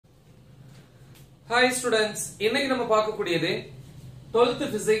Hi students, இன்னைக்கு நம்ம பார்க்கக்கூடியது 12th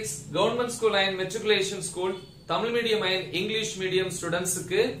physics government school and matriculation school Tamil medium and English medium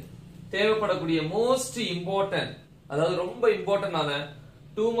ஸ்டூடண்ட்ஸ்க்கு தேவைப்படக்கூடிய most important அதாவது ரொம்ப இம்பார்ட்டன்டான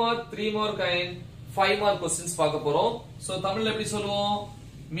 2 mark 3 mark and 5 mark questions பார்க்க போறோம். சோ தமிழ்ல எப்படி சொல்லுவோம்?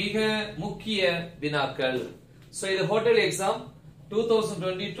 மிக முக்கிய வினாக்கள். சோ இது ஹோட்டல் எக்ஸாம்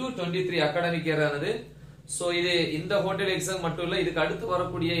 2022-23 அகாடமிக் இயர் ஆனது. சோ இது இந்த ஹோட்டல் எக்ஸாம் மட்டும் இல்ல, இதுக்கு அடுத்து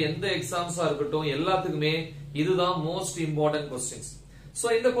வரக்கூடிய எந்த எக்ஸாம்ஸா இருக்கட்டும் எல்லாத்துக்குமே இதுதான் மோஸ்ட் இம்பார்ட்டன்ட் क्वेश्चंस. சோ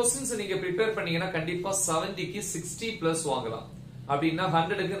இந்த क्वेश्चंस நீங்க ப்ரிப்பேர் பண்ணீங்கன்னா கண்டிப்பா 70 க்கு 60 பிளஸ் வாங்கலாம். அப்படினா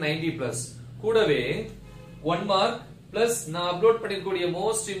 100 க்கு 90 பிளஸ். கூடவே 1 மார்க் பிளஸ் நான் upload பண்ணிருக்கக்கூடிய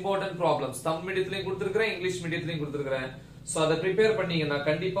most important problems Tamil மீடியத்திலயும் கொடுத்திருக்கேன், இங்கிலீஷ் மீடியத்திலயும் கொடுத்திருக்கேன். சோ அத ப்ரிப்பேர் பண்ணீங்கன்னா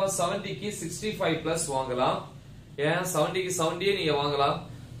கண்டிப்பா 70 க்கு 65 பிளஸ் வாங்கலாம். ஏன் 70 க்கு 70 நீங்க வாங்கலாம்.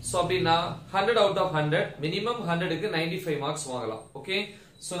 சோ அப்படினா 100 out of 100 மினிமம் 100 க்கு 95 மார்க்ஸ் வாங்கலாம். ஓகே,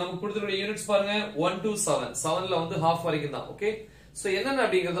 சோ நமக்கு கொடுத்திருக்கிற யூனிட்ஸ் பாருங்க 1 to 7. 7ல வந்து half வரைக்கும் தான். ஓகே, சோ என்னென்ன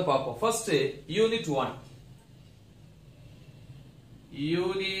அப்படிங்கறத பாப்போம். First unit 1.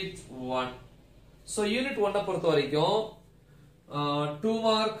 Unit 1. So unit 1 பொறுத்த வரைக்கும் 2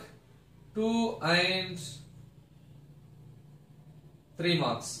 mark 2 and 3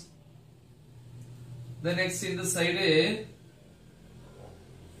 marks. The next in the side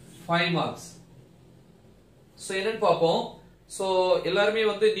 5 marks. So என்னன்னு பாப்போம். சோ எல்லாரும்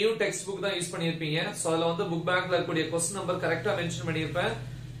வந்து நியூ டெக்ஸ்ட் புக் தான் யூஸ் பண்ணிருப்பீங்க. சோ அதுல வந்து புக் பேக்ல இருக்கக்கூடிய क्वेश्चन நம்பர் கரெக்ட்டா மென்ஷன் பண்ணிருப்பேன்.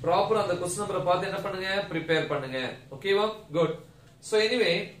 ப்ராப்பரா அந்த क्वेश्चन நம்பரை பார்த்து என்ன பண்ணுங்க, ப்ரிப்பேர் பண்ணுங்க. ஓகேவா? குட். சோ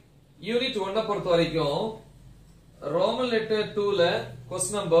எனிவே யூனிட் 1 பொறுத்த வரைக்கும் Roman letter 2ல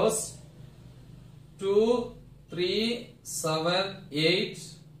question numbers 2 3 7 8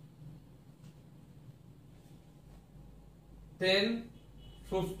 10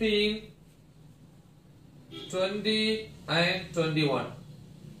 15 20 and 21.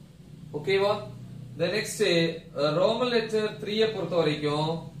 ஓகேவா? the next ரோமன் லெட்டர் 3 பொறுத்த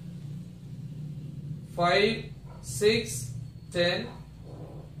வரைக்கும் 5 6 10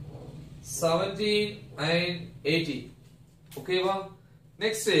 17 and 18. ஓகேவா?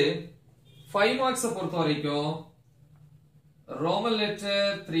 next 5 marks பொறுத்த வரைக்கும் Roman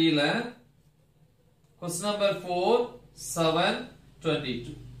letter 3ல question number 4 7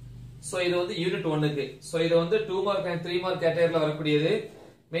 22. So இது வந்து யூனிட் 1 க்கு. சோ இது வந்து 2 மார்க் and 3 மார்க் கேட்டகரியில வரக்கூடியது.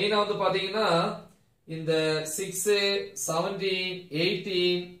 மெயினா வந்து பாத்தீங்கன்னா இந்த 6 17 18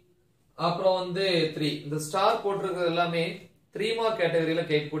 அப்புறம் வந்து 3 இந்த ஸ்டார் போட்டுருக்கிறது எல்லாமே 3 மார்க் கேட்டகரியில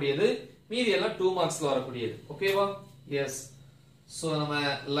கேட்கக்கூடியது. மீதி எல்லாம் 2 மார்க்ஸ்ல வரக்கூடியது. ஓகேவா? எஸ். சோ நம்ம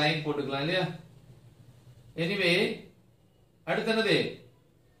லைன் போட்டுக்கலாம் இல்லையா? எனிவே அடுத்து என்னது?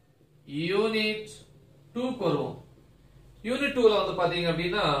 யூனிட் 2 க்கு வருவோம். யூனிட் 2ல வந்து பாத்தீங்க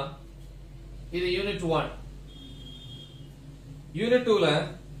அப்படின்னா இது unit 1. Unit 2ல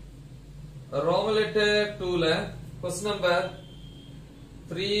Roman letter 2ல question number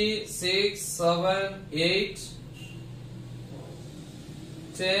 3 6 7 8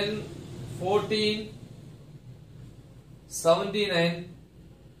 10 14 17 and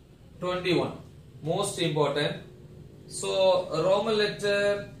 21 most important. so Roman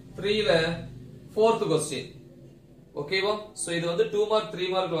letter 3ல 4th question. ஓகேவா? சோ இது வந்து 2 மார்க் 3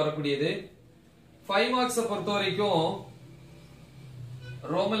 மார்க் வரக்கூடியது. 5 மார்க்ஸ் பொறுத்த வரைக்கும்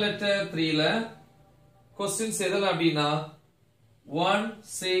ரோமன் லெட்டர் 3ல क्वेश्चंस எதெல்லாம் அப்படினா 1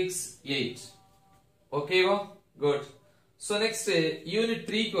 6 8. ஓகேவா? குட். சோ நெக்ஸ்ட் யூனிட்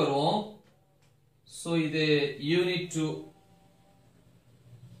 3 க்கு வருவோம். சோ இது unit 2.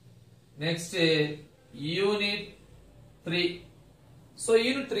 Next unit 3. So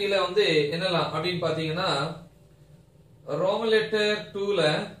unit 3ல வந்து என்னலாம் அப்படினு பாத்தீங்கன்னா Roman letter 2ல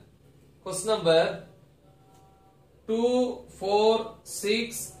question number 2 4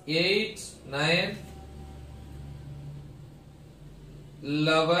 6 8 9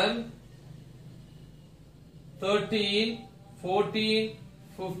 11 13 14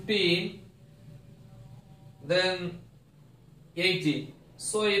 15 then 18.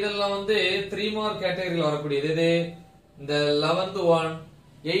 So இதெல்லாம் வந்து 3 மார்க் கேட்டகரியில வரக்கூடியது. இது இந்த 11th one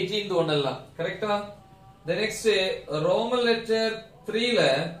 18th one எல்லாம் கரெக்ட்டா? the next Roman letter 3ல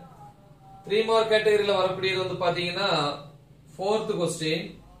 3 mark கேட்டகரியில வரக்கூடியது வந்து பாத்தீங்கன்னா 4th question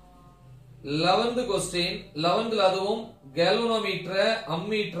 11th question 11th அதுவும் கேல்வனோமீட்டரை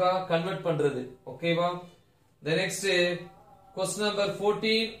அம்மீட்டரா கன்வெர்ட் பண்றது. ஓகேவா? the next question number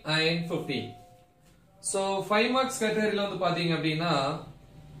 14 and 15. so 5 marks கேட்டகரியில வந்து பாத்தீங்க அப்படின்னா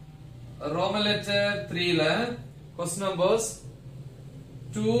Roman letter 3ல question numbers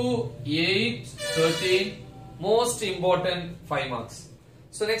 2 8 13 most important 5 marks.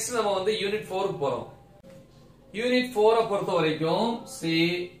 so next நம்ம வந்து யூனிட் 4 க்கு போறோம். யூனிட் 4 பொறுத்த வரைக்கும் see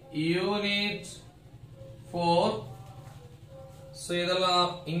unit 4. So இதெல்லாம்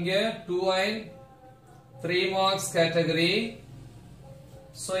இங்க 2 and 3 marks category.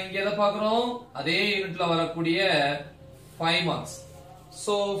 So இங்க எதை பார்க்கிறோம்? அதே யூனிட்ல வரக்கூடிய 5 marks.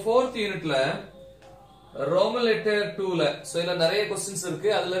 So 4th யூனிட்ல ரோமன் லெட்டர் 2ல சோ இதுல நிறைய क्वेश्चंस இருக்கு.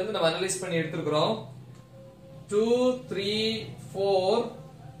 அதுல இருந்து நம்ம அனலைஸ் பண்ணி எடுத்துக்கிறோம். 2 3 4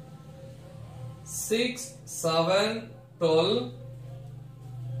 6 7 12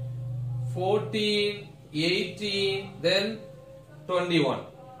 14 18 then 21.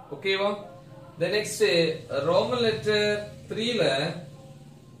 Okay va? The next Roman letter 3ல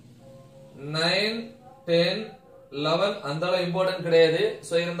 9 10 11 அந்தால இம்பார்ட்டன்ட் கிடையாது.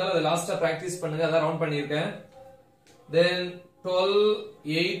 சோ இருந்தாலும் அத லாஸ்டா பிராக்டீஸ் பண்ணுங்க. அத ரவுண்ட் பண்ணிருக்கேன். then 12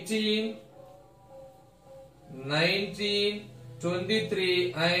 18 19 23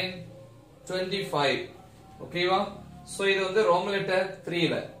 and 25. ஓகேவா? சோ இது வந்து Roman letter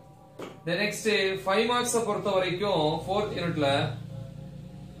 3ல. the next 5 marks பொறுத்த வரைக்கும் 4th யூனிட்ல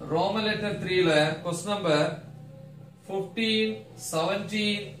Roman letter 3ல question number 15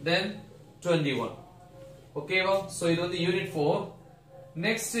 17 then 21. ஓகேவா? சோ இது வந்து யூனிட் 4.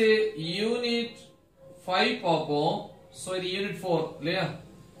 நெக்ஸ்ட் யூனிட் 5 பாப்போம். சோ இது யூனிட் 4 இல்லையா?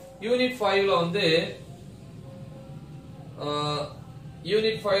 யூனிட் 5ல வந்து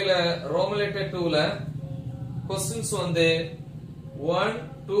யூனிட் 5ல ரோமன் லெட்டர் 2ல क्वेश्चंस வந்து 1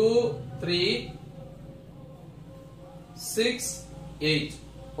 2 3 6 8.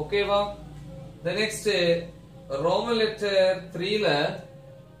 ஓகேவா? the next Roman letter 3ல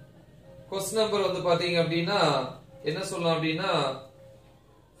question number வந்து பாத்தீங்க அப்படினா என்ன சொல்லலாம் அப்படினா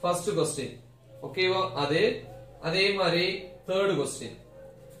ஃபர்ஸ்ட் क्वेश्चन. ஓகேவா? அதே மாதிரி தேர்ட் क्वेश्चन.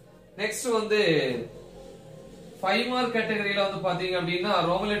 நெக்ஸ்ட் வந்து 5 மார்க் கேட்டகரியில வந்து பாத்தீங்க அப்படினா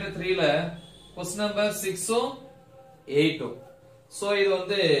Roman letter 3ல question number 6 8. So இது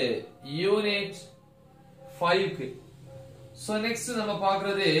வந்து யூனிட் 5 க்கு. சோ நெக்ஸ்ட் நம்ம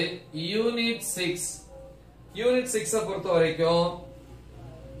பார்க்கிறது யூனிட் 6. யூனிட் 6 பொறுத்த வரைக்கும்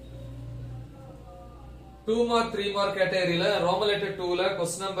 2 மார்க் 3 மார்க் கேட்டகரியில ரோமன் லெட்டர் 2ல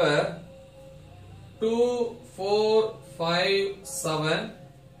क्वेश्चन நம்பர் 2 4 5 7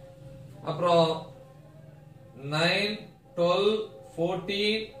 அப்புறம் 9 12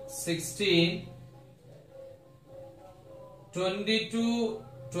 14 16 22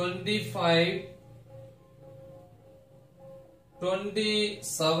 25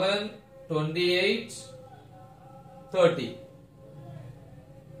 27 28 30.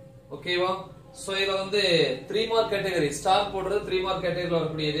 ஓகேவா? சோ இதுல வந்து 3 மார்க் கேட்டகரி ஸ்டார் போடுறது 3 மார்க் கேட்டகரியில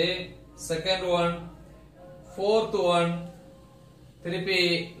வரக்கூடியது. செகண்ட் ஒன், ஃபோர்த் ஒன், திருப்பி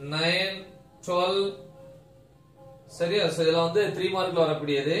 9 12. சரியா? சோ இதெல்லாம் வந்து 3 மார்க்ல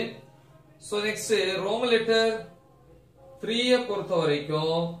வரக்கூடியது. சோ நெக்ஸ்ட் ரோமன் லெட்டர் 3 பொறுத்த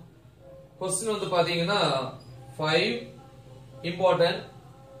வரைக்கும் क्वेश्चन வந்து பாத்தீங்கன்னா 5 இம்பார்ட்டன்ட்.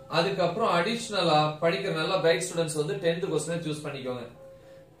 அதுக்கு அப்புறம் அடிஷனலா படிக்கிற நல்ல பிரைட் ஸ்டூடண்ட்ஸ் வந்து 10th क्वेश्चन சூஸ் பண்ணிக்கோங்க.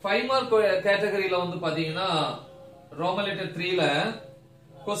 5 மார்க் கேட்டகரியில வந்து பாத்தீங்கன்னா ரோமன் லெட்டர் 3ல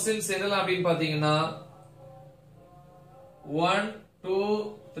क्वेश्चंस என்னலாம் அப்படினு பாத்தீங்கன்னா 1 2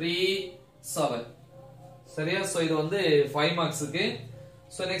 3 7. சரியா? சோ இது வந்து 5 மார்க்ஸ்க்கு.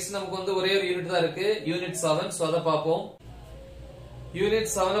 சோ நெக்ஸ்ட் நமக்கு வந்து ஒரே ஒரு யூனிட் தான் இருக்கு, யூனிட் 7. சோ அத பாப்போம். யூனிட்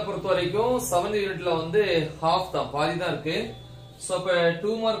 7 பொறுத்த வரைக்கும் 7 யூனிட்ல வந்து half தான், பாதி தான் இருக்கு. சோ அப்ப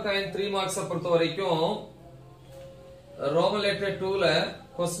 2 மார்க் and 3 மார்க்ஸ் பொறுத்த வரைக்கும் Roman letter 2ல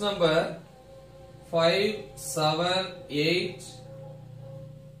question number 5 7 8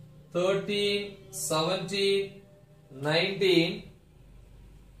 13 17 19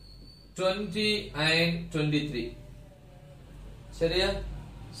 20 and 23. சரியா?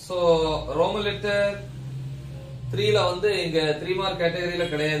 சோ ரோமன் லெட்டர் 3ல வந்து இங்க 3 மார்க் கேட்டகரியில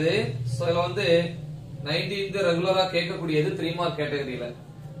கிடையாது. சோ இதுல வந்து 19 ரெகுலரா கேட்கக்கூடியது 3 மார்க் கேட்டகரியில.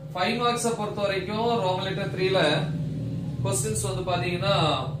 5 மார்க்ஸ் பொறுத்த வரைக்கும் ரோமன் லெட்டர் 3ல क्वेश्चंस வந்து பாத்தீங்கன்னா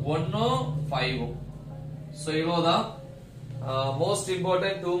 1 5. சோ இவ்வளவுதான் most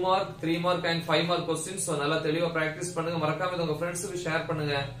important 2 mark 3 mark and 5 mark questions. So நல்லா தெளிவா பிராக்டீஸ் பண்ணுங்க. மறக்காம உங்க ஃப்ரெண்ட்ஸ்க்கு ஷேர்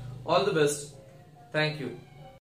பண்ணுங்க. All the best. Thank you.